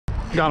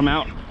Got him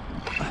out.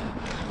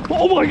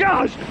 Oh my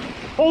gosh!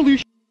 Holy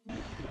sh!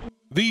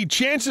 The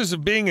chances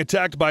of being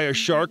attacked by a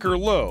shark are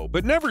low,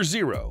 but never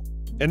zero.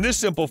 And this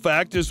simple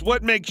fact is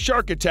what makes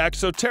shark attacks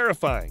so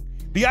terrifying.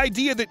 The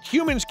idea that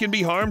humans can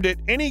be harmed at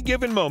any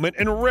given moment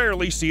and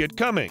rarely see it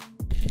coming.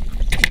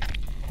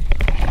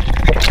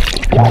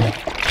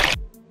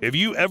 Have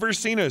you ever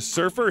seen a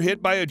surfer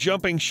hit by a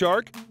jumping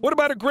shark? What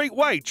about a great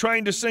white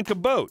trying to sink a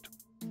boat?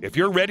 If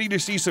you're ready to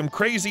see some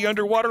crazy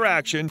underwater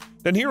action,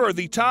 then here are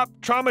the top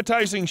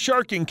traumatizing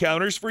shark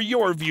encounters for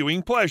your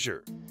viewing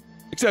pleasure.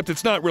 Except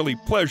it's not really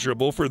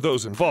pleasurable for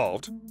those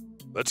involved.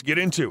 Let's get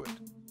into it.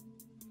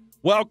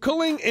 While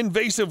culling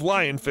invasive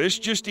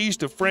lionfish just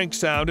east of Frank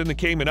Sound in the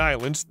Cayman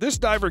Islands, this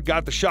diver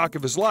got the shock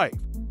of his life.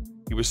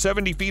 He was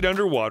 70 feet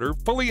underwater,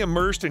 fully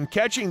immersed in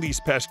catching these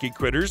pesky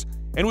critters,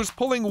 and was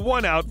pulling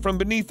one out from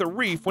beneath a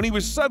reef when he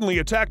was suddenly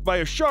attacked by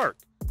a shark.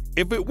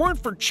 If it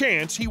weren't for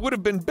chance, he would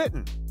have been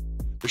bitten.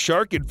 The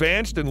shark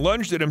advanced and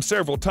lunged at him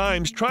several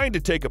times, trying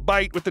to take a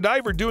bite, with the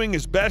diver doing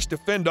his best to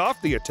fend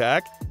off the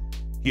attack.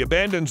 He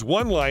abandons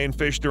one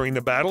lionfish during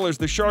the battle as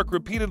the shark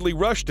repeatedly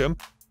rushed him.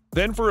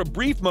 Then for a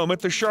brief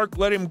moment, the shark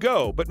let him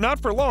go, but not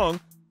for long.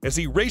 As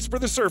he raced for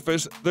the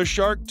surface, the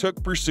shark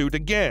took pursuit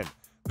again.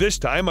 This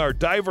time, our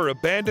diver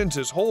abandons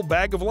his whole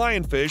bag of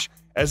lionfish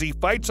as he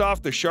fights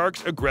off the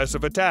shark's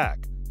aggressive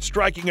attack,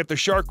 striking at the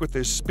shark with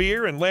his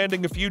spear and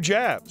landing a few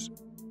jabs.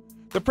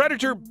 The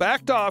predator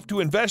backed off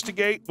to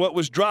investigate what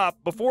was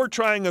dropped before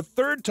trying a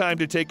third time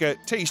to take a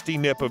tasty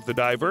nip of the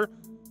diver,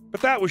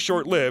 but that was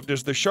short-lived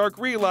as the shark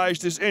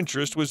realized his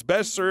interest was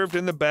best served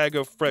in the bag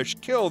of fresh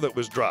kill that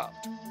was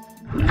dropped.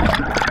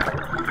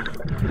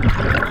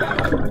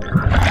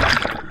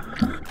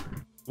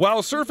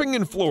 While surfing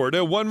in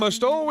Florida, one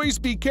must always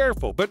be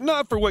careful, but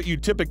not for what you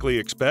typically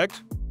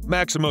expect.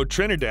 Maximo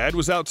Trinidad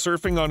was out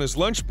surfing on his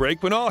lunch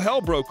break when all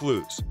hell broke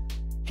loose.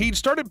 He'd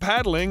started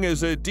paddling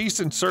as a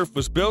decent surf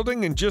was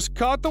building and just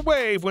caught the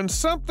wave when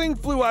something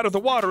flew out of the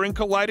water and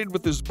collided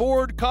with his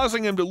board,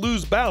 causing him to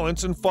lose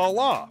balance and fall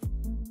off.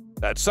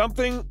 That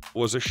something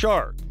was a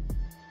shark.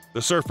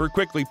 The surfer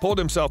quickly pulled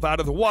himself out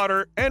of the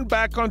water and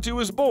back onto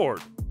his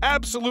board,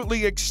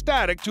 absolutely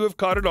ecstatic to have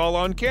caught it all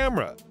on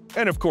camera,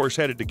 and of course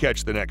headed to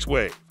catch the next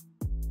wave.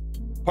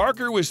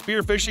 Parker was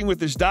spearfishing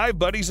with his dive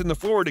buddies in the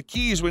Florida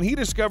Keys when he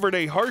discovered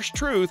a harsh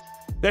truth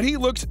that he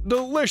looked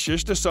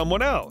delicious to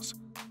someone else,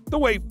 the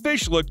way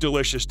fish looked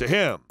delicious to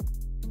him.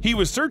 He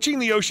was searching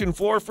the ocean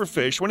floor for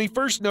fish when he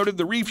first noted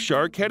the reef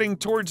shark heading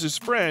towards his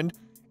friend,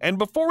 and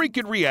before he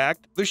could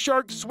react, the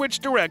shark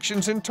switched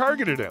directions and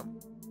targeted him.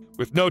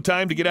 With no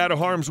time to get out of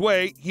harm's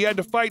way, he had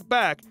to fight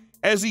back.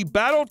 As he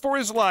battled for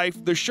his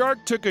life, the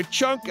shark took a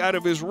chunk out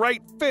of his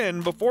right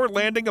fin before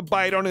landing a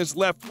bite on his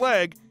left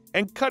leg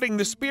and cutting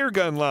the spear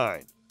gun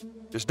line.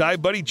 His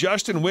dive buddy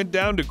Justin went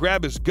down to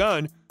grab his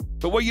gun,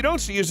 but what you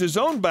don't see is his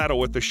own battle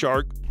with the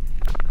shark.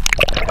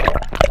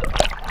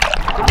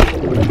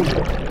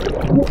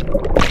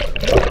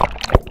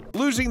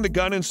 Losing the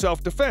gun in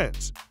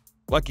self-defense.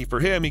 Lucky for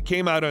him, he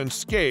came out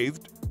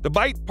unscathed. The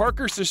bite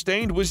Parker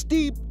sustained was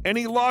deep, and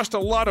he lost a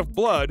lot of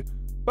blood,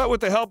 but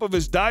with the help of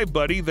his dive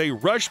buddy, they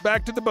rushed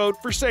back to the boat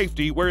for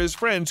safety where his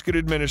friends could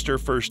administer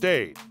first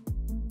aid.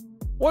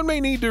 One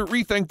may need to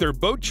rethink their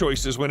boat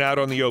choices when out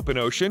on the open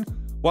ocean.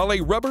 While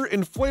a rubber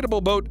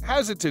inflatable boat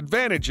has its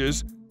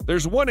advantages,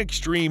 there's one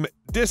extreme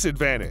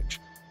disadvantage,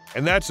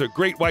 and that's a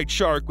great white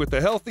shark with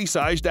a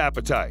healthy-sized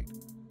appetite.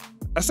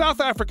 A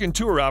South African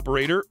tour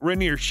operator,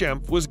 Rainier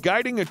Schempf, was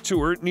guiding a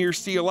tour near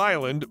Seal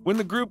Island when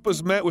the group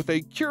was met with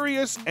a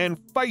curious and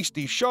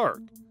feisty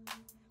shark.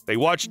 They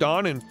watched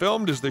on and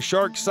filmed as the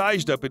shark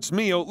sized up its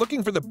meal,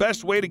 looking for the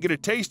best way to get a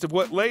taste of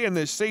what lay in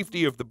the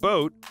safety of the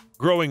boat.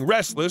 Growing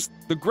restless,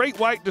 the great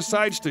white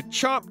decides to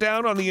chomp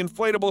down on the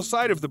inflatable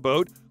side of the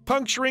boat,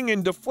 puncturing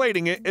and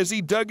deflating it as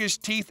he dug his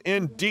teeth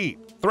in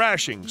deep,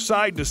 thrashing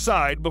side to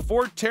side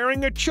before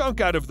tearing a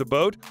chunk out of the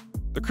boat.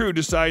 The crew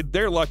decide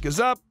their luck is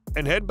up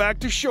and head back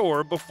to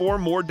shore before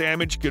more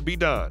damage could be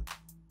done.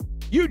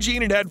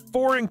 Eugene had had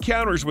 4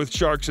 encounters with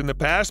sharks in the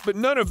past, but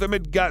none of them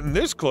had gotten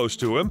this close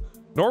to him,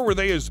 nor were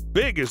they as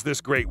big as this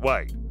great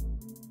white.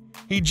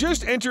 He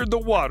just entered the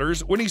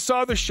waters when he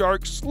saw the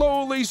shark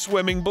slowly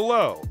swimming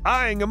below,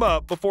 eyeing him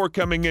up before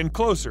coming in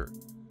closer.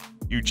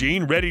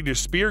 Eugene, ready to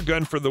spear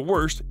gun for the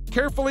worst,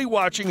 carefully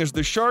watching as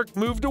the shark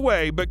moved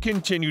away but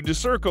continued to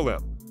circle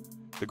him.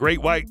 The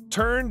great white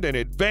turned and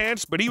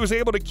advanced, but he was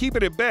able to keep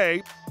it at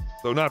bay,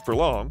 though not for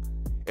long,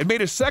 and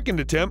made a second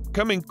attempt,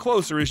 coming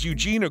closer as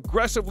Eugene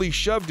aggressively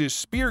shoved his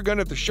spear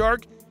gun at the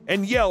shark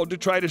and yelled to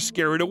try to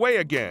scare it away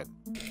again.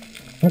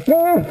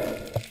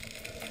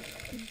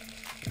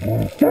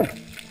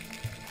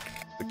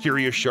 The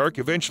curious shark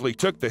eventually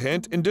took the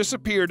hint and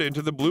disappeared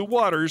into the blue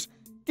waters,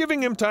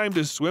 giving him time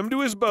to swim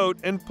to his boat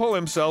and pull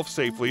himself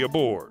safely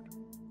aboard.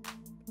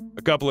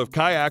 A couple of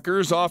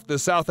kayakers off the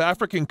South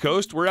African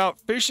coast were out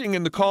fishing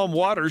in the calm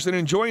waters and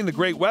enjoying the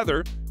great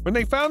weather when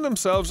they found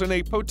themselves in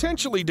a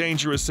potentially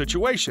dangerous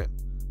situation.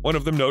 One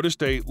of them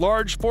noticed a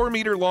large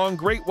 4-meter-long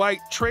great white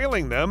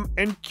trailing them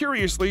and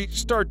curiously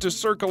start to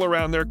circle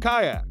around their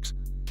kayaks.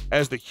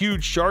 As the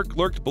huge shark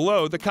lurked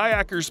below, the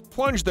kayakers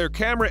plunged their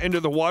camera into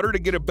the water to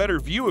get a better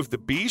view of the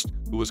beast,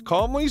 who was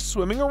calmly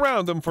swimming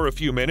around them for a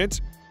few minutes.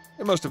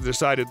 They must have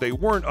decided they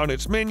weren't on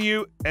its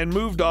menu and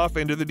moved off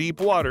into the deep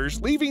waters,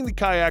 leaving the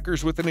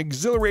kayakers with an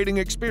exhilarating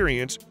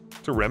experience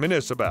to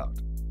reminisce about.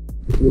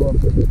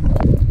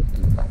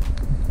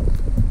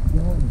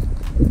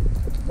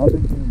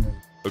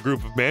 A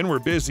group of men were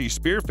busy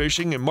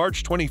spearfishing in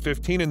March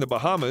 2015 in the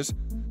Bahamas,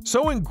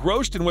 so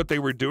engrossed in what they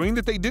were doing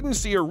that they didn't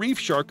see a reef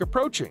shark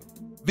approaching.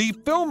 The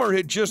filmer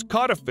had just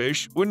caught a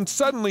fish when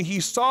suddenly he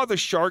saw the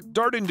shark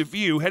dart into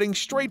view, heading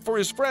straight for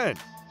his friend.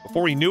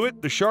 Before he knew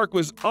it, the shark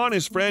was on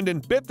his friend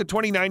and bit the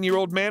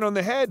 29-year-old man on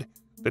the head.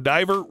 The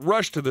diver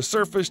rushed to the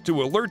surface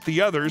to alert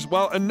the others,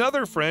 while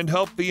another friend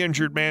helped the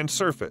injured man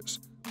surface.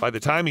 By the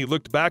time he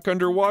looked back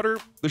underwater,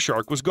 the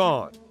shark was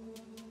gone.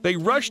 They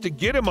rushed to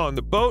get him on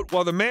the boat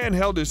while the man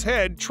held his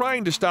head,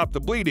 trying to stop the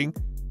bleeding.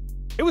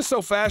 It was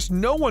so fast,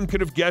 no one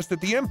could have guessed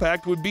that the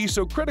impact would be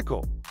so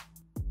critical.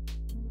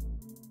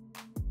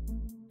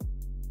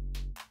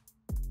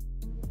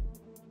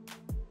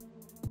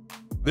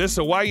 This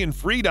Hawaiian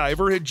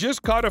freediver had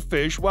just caught a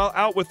fish while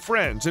out with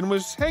friends and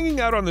was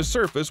hanging out on the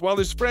surface while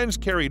his friends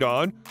carried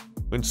on,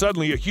 when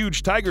suddenly a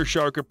huge tiger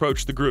shark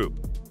approached the group.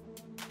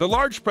 The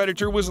large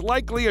predator was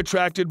likely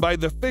attracted by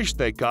the fish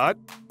they caught.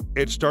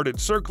 It started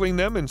circling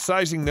them and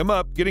sizing them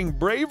up, getting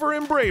braver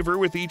and braver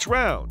with each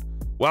round.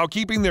 While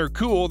keeping their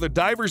cool, the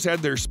divers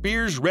had their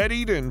spears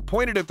readied and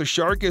pointed at the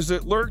shark as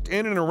it lurked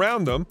in and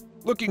around them,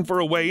 looking for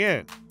a way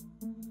in.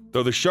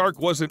 Though the shark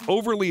wasn't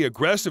overly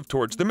aggressive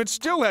towards them, it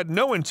still had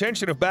no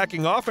intention of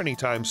backing off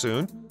anytime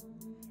soon.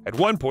 At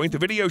one point, the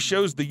video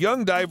shows the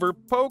young diver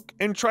poke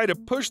and try to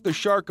push the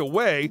shark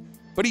away,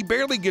 but he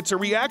barely gets a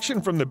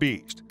reaction from the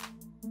beast.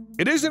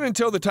 It isn't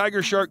until the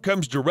tiger shark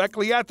comes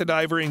directly at the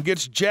diver and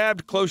gets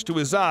jabbed close to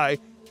his eye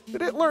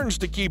that it learns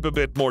to keep a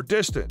bit more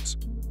distance.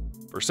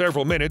 For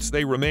several minutes,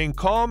 they remain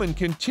calm and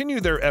continue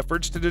their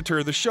efforts to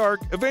deter the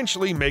shark,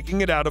 eventually making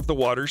it out of the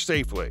water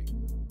safely.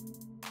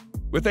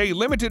 With a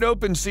limited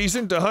open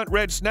season to hunt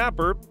red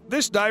snapper,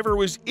 this diver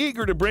was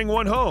eager to bring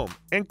one home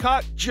and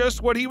caught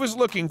just what he was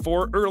looking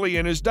for early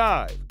in his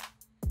dive.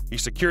 He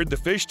secured the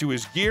fish to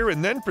his gear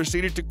and then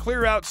proceeded to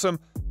clear out some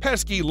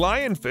pesky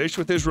lionfish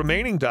with his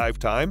remaining dive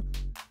time.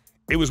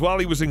 It was while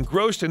he was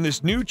engrossed in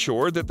this new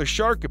chore that the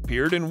shark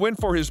appeared and went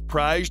for his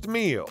prized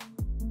meal.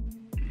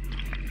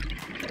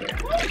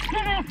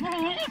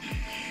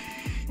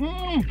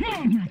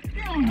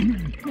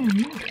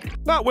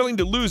 Not willing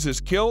to lose his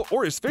kill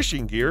or his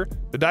fishing gear,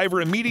 the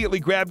diver immediately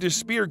grabbed his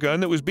spear gun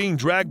that was being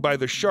dragged by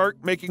the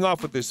shark, making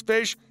off with his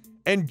fish,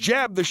 and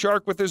jabbed the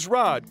shark with his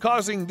rod,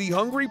 causing the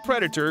hungry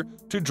predator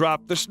to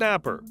drop the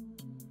snapper.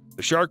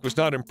 The shark was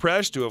not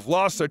impressed to have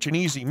lost such an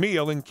easy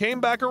meal and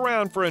came back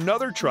around for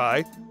another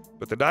try,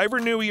 but the diver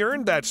knew he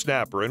earned that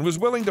snapper and was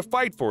willing to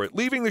fight for it,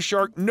 leaving the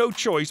shark no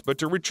choice but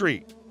to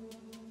retreat.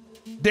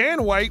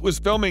 Dan White was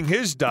filming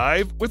his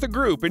dive with a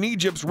group in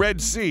Egypt's Red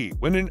Sea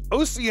when an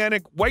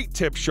oceanic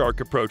white-tip shark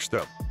approached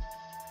them.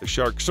 The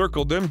shark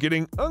circled them,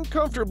 getting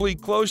uncomfortably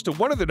close to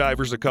one of the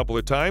divers a couple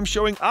of times,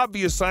 showing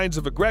obvious signs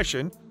of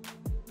aggression.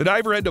 The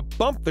diver had to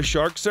bump the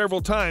shark several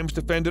times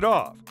to fend it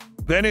off.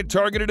 Then it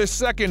targeted a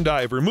second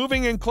diver,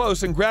 moving in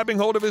close and grabbing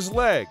hold of his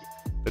leg.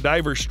 The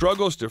diver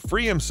struggles to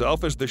free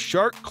himself as the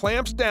shark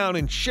clamps down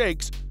and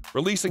shakes,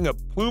 releasing a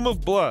plume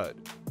of blood.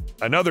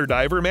 Another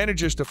diver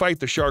manages to fight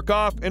the shark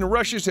off and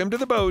rushes him to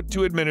the boat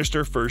to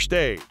administer first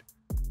aid.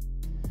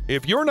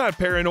 If you're not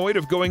paranoid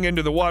of going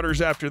into the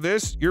waters after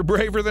this, you're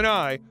braver than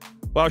I.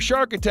 While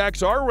shark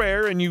attacks are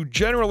rare and you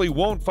generally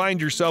won't find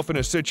yourself in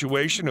a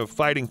situation of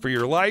fighting for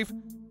your life,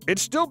 it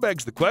still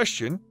begs the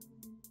question,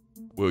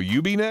 will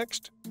you be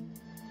next?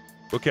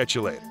 We'll catch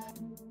you later.